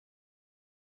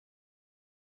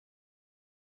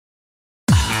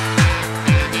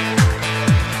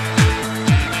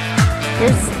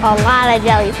A lot of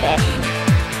jellyfish.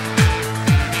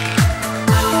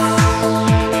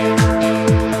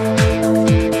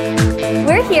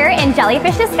 We're here in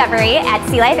Jellyfish Discovery at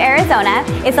Sea Life, Arizona.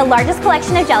 It's the largest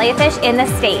collection of jellyfish in the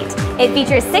state. It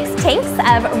features 6 tanks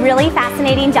of really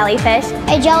fascinating jellyfish.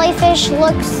 A jellyfish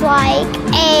looks like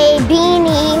a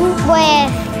beanie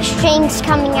with strings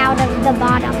coming out of the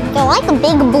bottom. They're like a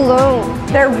big balloon.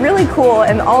 They're really cool,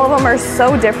 and all of them are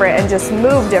so different and just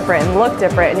move different and look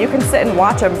different, and you can sit and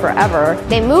watch them forever.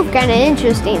 They move kind of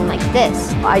interesting like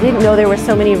this. I didn't know there were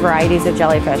so many varieties of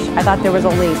jellyfish. I thought there was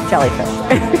only jellyfish.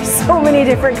 There's so many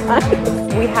different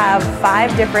kinds. We have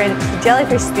 5 different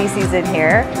jellyfish species in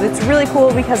here. It's really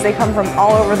cool because they come from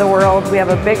all over the world. We have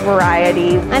a big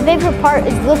variety. My favorite part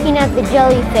is looking at the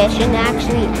jellyfish and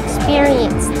actually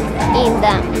experiencing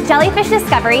them. Jellyfish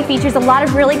Discovery features a lot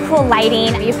of really cool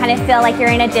lighting. You kind of feel like you're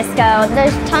in a disco.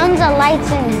 There's tons of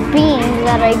lights and beams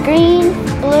that are green,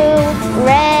 blue,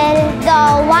 red.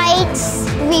 The whites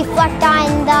reflect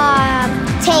on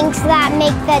the tanks that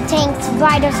make the tanks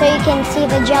brighter so you can see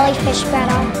the jellyfish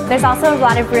better. There's also a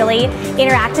lot of really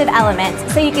interactive elements,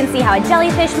 so you can see how a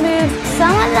jellyfish moves.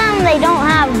 Some of them, they don't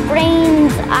have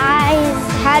brains, eyes.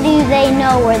 How do they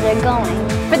know where they're going?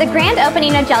 For the grand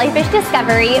opening of Jellyfish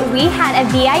Discovery, we had a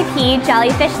VIP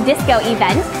Jellyfish Disco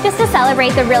event just to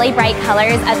celebrate the really bright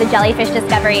colors of the Jellyfish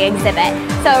Discovery exhibit.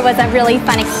 So it was a really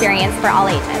fun experience for all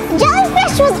ages.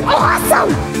 Jellyfish was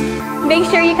awesome! Make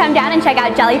sure you come down and check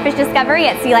out Jellyfish Discovery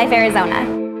at Sea Life,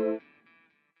 Arizona.